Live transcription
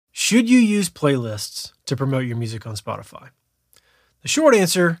Should you use playlists to promote your music on Spotify? The short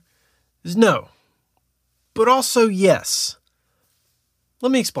answer is no, but also yes.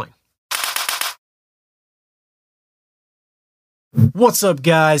 Let me explain. What's up,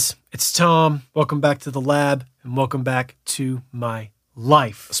 guys? It's Tom. Welcome back to the lab and welcome back to my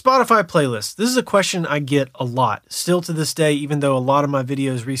life. Spotify playlist. This is a question I get a lot. Still to this day, even though a lot of my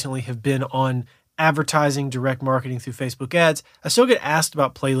videos recently have been on advertising, direct marketing through Facebook ads, I still get asked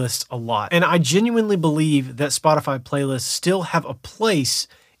about playlists a lot. And I genuinely believe that Spotify playlists still have a place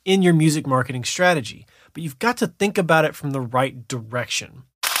in your music marketing strategy, but you've got to think about it from the right direction.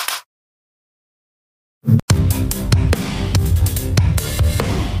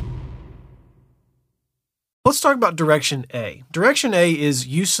 Let's talk about Direction A. Direction A is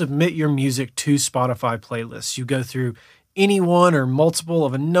you submit your music to Spotify playlists. You go through any one or multiple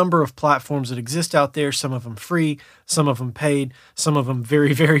of a number of platforms that exist out there, some of them free, some of them paid, some of them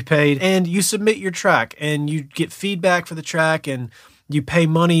very, very paid, and you submit your track and you get feedback for the track and you pay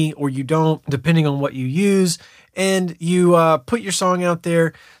money or you don't, depending on what you use, and you put your song out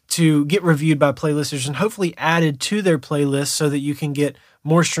there to get reviewed by playlisters and hopefully added to their playlist so that you can get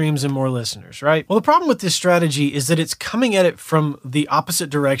more streams and more listeners, right? Well, the problem with this strategy is that it's coming at it from the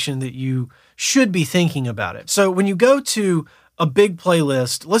opposite direction that you should be thinking about it. So when you go to a big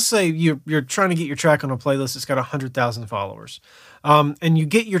playlist, let's say you're trying to get your track on a playlist that's got 100,000 followers, and you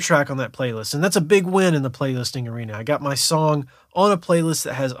get your track on that playlist, and that's a big win in the playlisting arena. I got my song on a playlist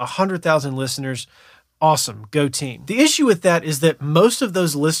that has 100,000 listeners. Awesome, go team. The issue with that is that most of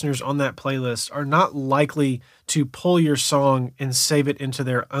those listeners on that playlist are not likely to pull your song and save it into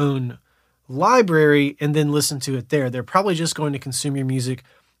their own library and then listen to it there. They're probably just going to consume your music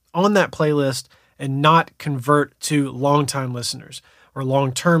on that playlist and not convert to longtime listeners or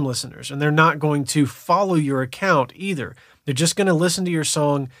long-term listeners. And they're not going to follow your account either. They're just going to listen to your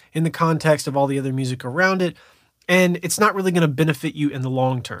song in the context of all the other music around it, and it's not really going to benefit you in the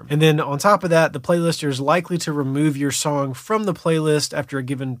long term. And then on top of that, the playlister is likely to remove your song from the playlist after a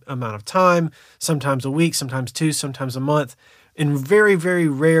given amount of time, sometimes a week, sometimes two, sometimes a month. In very, very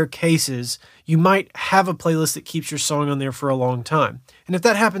rare cases, you might have a playlist that keeps your song on there for a long time. And if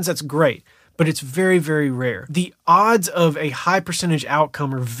that happens, that's great, but it's very, very rare. The odds of a high percentage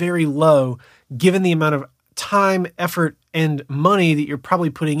outcome are very low given the amount of time, effort, and money that you're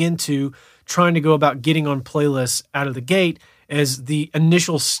probably putting into trying to go about getting on playlists out of the gate as the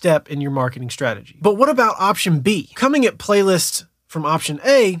initial step in your marketing strategy. But what about option B? Coming at playlists from option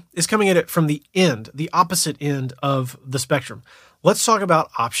A is coming at it from the end, the opposite end of the spectrum. Let's talk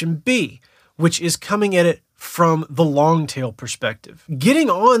about option B, which is coming at it from the long tail perspective. Getting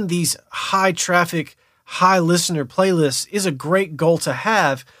on these high traffic, high listener playlists is a great goal to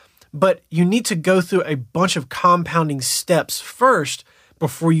have, but you need to go through a bunch of compounding steps first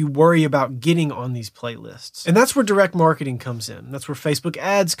before you worry about getting on these playlists. And that's where direct marketing comes in. That's where Facebook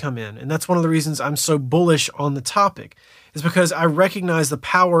ads come in. And that's one of the reasons I'm so bullish on the topic, is because I recognize the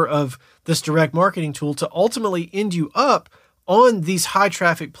power of this direct marketing tool to ultimately end you up on these high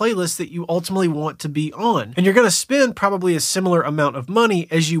traffic playlists that you ultimately want to be on. And you're going to spend probably a similar amount of money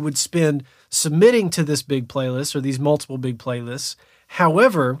as you would spend submitting to this big playlist or these multiple big playlists.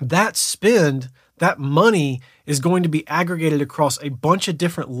 However, that spend, that money is going to be aggregated across a bunch of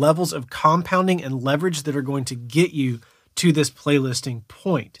different levels of compounding and leverage that are going to get you to this playlisting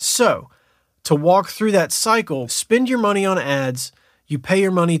point. So to walk through that cycle, spend your money on ads, you pay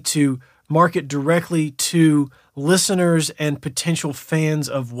your money to market directly to listeners and potential fans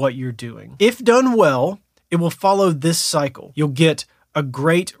of what you're doing. If done well, it will follow this cycle. You'll get a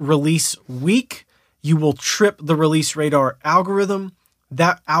great release week. You will trip the Release Radar algorithm.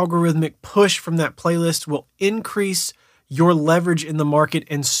 That algorithmic push from that playlist will increase your leverage in the market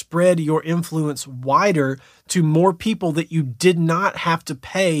and spread your influence wider to more people that you did not have to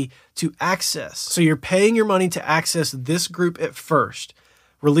pay to access. So you're paying your money to access this group at first.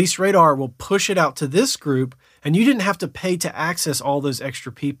 Release Radar will push it out to this group, and you didn't have to pay to access all those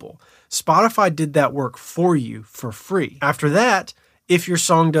extra people. Spotify did that work for you for free. After that, if your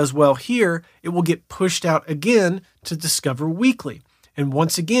song does well here, it will get pushed out again to Discover Weekly. And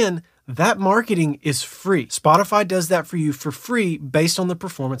once again, that marketing is free. Spotify does that for you for free based on the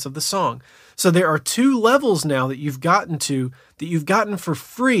performance of the song. So there are two levels now that you've gotten to, that you've gotten for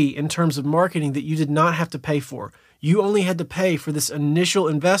free in terms of marketing that you did not have to pay for. You only had to pay for this initial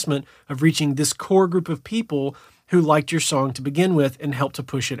investment of reaching this core group of people who liked your song to begin with and helped to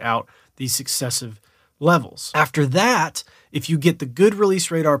push it out these successive levels. After that, if you get the good Release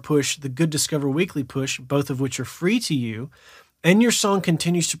Radar push, the good Discover Weekly push, both of which are free to you, and your song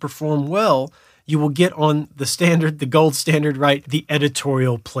continues to perform well, you will get on the standard, the gold standard, right? The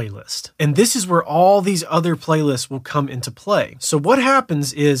editorial playlist. And this is where all these other playlists will come into play. So what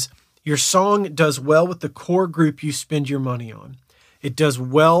happens is your song does well with the core group you spend your money on. It does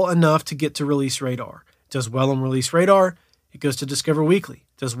well enough to get to Release Radar. It does well on Release Radar. It goes to Discover Weekly.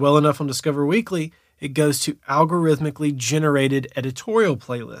 It does well enough on Discover Weekly. It goes to algorithmically generated editorial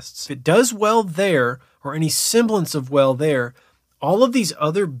playlists. If it does well there, or any semblance of well there, all of these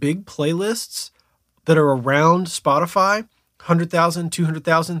other big playlists that are around Spotify, 100,000,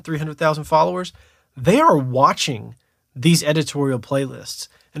 200,000, 300,000 followers, they are watching these editorial playlists.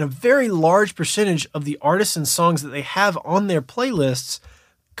 And a very large percentage of the artists and songs that they have on their playlists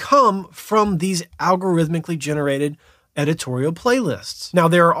come from these algorithmically generated editorial playlists. Now,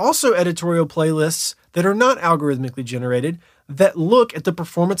 there are also editorial playlists that are not algorithmically generated that look at the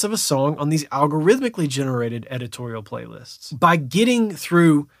performance of a song on these algorithmically generated editorial playlists. By getting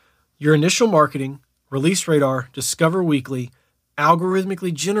through your initial marketing, Release Radar, Discover Weekly,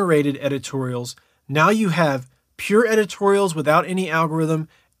 algorithmically generated editorials, now you have pure editorials without any algorithm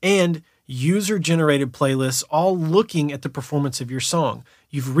and user-generated playlists all looking at the performance of your song.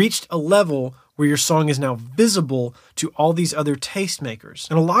 You've reached a level where your song is now visible to all these other tastemakers.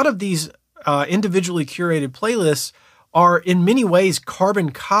 And a lot of these individually curated playlists are in many ways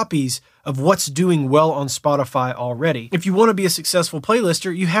carbon copies of what's doing well on Spotify already. If you want to be a successful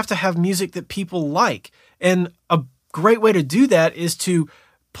playlister, you have to have music that people like. And a great way to do that is to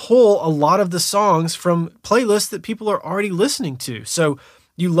pull a lot of the songs from playlists that people are already listening to. So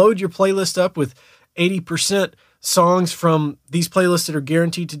you load your playlist up with 80% songs from these playlists that are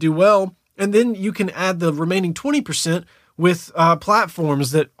guaranteed to do well, and then you can add the remaining 20% with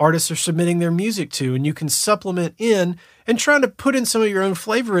platforms that artists are submitting their music to, and you can supplement in and try to put in some of your own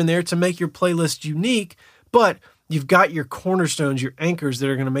flavor in there to make your playlist unique, but you've got your cornerstones, your anchors that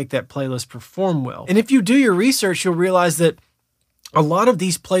are going to make that playlist perform well. And if you do your research, you'll realize that a lot of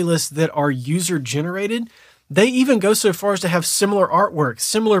these playlists that are user-generated, they even go so far as to have similar artwork,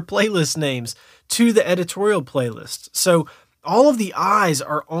 similar playlist names to the editorial playlist. So all of the eyes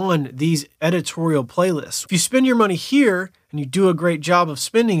are on these editorial playlists. If you spend your money here and you do a great job of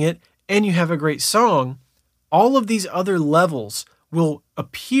spending it and you have a great song, all of these other levels will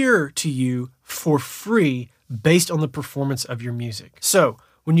appear to you for free based on the performance of your music. So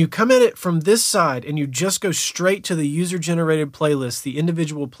when you come at it from this side and you just go straight to the user-generated playlist, the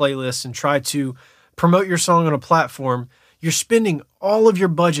individual playlists, and try to promote your song on a platform, you're spending all of your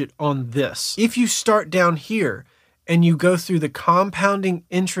budget on this. If you start down here and you go through the compounding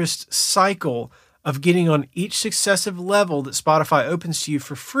interest cycle of getting on each successive level that Spotify opens to you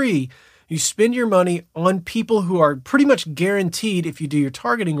for free, you spend your money on people who are pretty much guaranteed, if you do your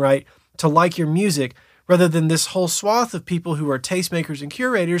targeting right, to like your music, rather than this whole swath of people who are tastemakers and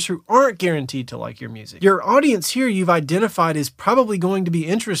curators who aren't guaranteed to like your music. Your audience here you've identified is probably going to be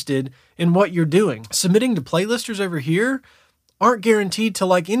interested in what you're doing. Submitting to playlisters over here aren't guaranteed to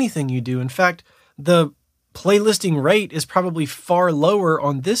like anything you do. In fact, the playlisting rate is probably far lower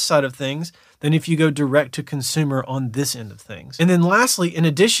on this side of things than if you go direct to consumer on this end of things. And then lastly, in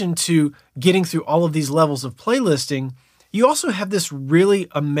addition to getting through all of these levels of playlisting, you also have this really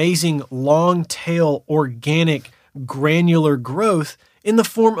amazing long tail, organic, granular growth in the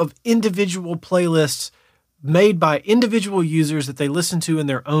form of individual playlists made by individual users that they listen to in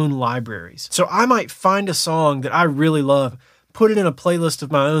their own libraries. So I might find a song that I really love, put it in a playlist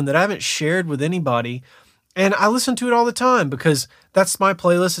of my own that I haven't shared with anybody, and I listen to it all the time because that's my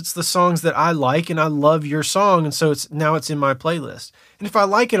playlist. It's the songs that I like, and I love your song, and so it's in my playlist. And if I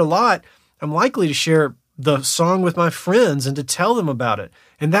like it a lot, I'm likely to share the song with my friends and to tell them about it.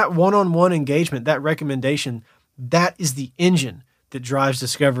 And that one-on-one engagement, that recommendation, that is the engine that drives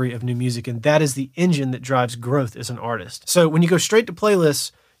discovery of new music, and that is the engine that drives growth as an artist. So when you go straight to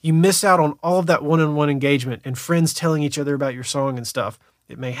playlists, you miss out on all of that one-on-one engagement and friends telling each other about your song and stuff.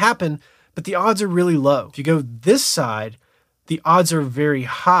 It may happen, but the odds are really low. If you go this side, the odds are very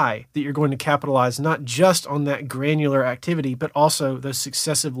high that you're going to capitalize not just on that granular activity, but also those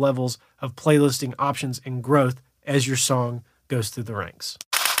successive levels of playlisting options and growth as your song goes through the ranks.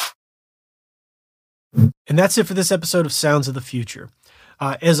 And that's it for this episode of Sounds of the Future.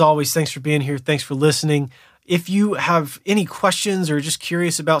 As always, thanks for being here. Thanks for listening. If you have any questions or just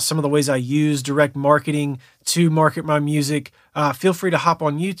curious about some of the ways I use direct marketing to market my music, feel free to hop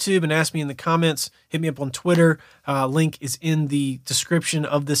on YouTube and ask me in the comments. Hit me up on Twitter. Link is in the description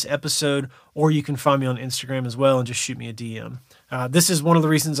of this episode, or you can find me on Instagram as well and just shoot me a DM. This is one of the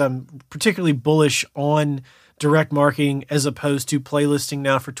reasons I'm particularly bullish on direct marketing as opposed to playlisting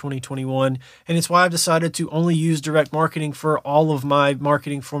now for 2021. And it's why I've decided to only use direct marketing for all of my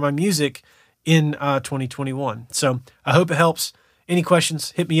marketing for my music in 2021. So I hope it helps. Any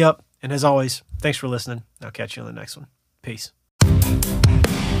questions, hit me up. And as always, thanks for listening. I'll catch you on the next one. Peace.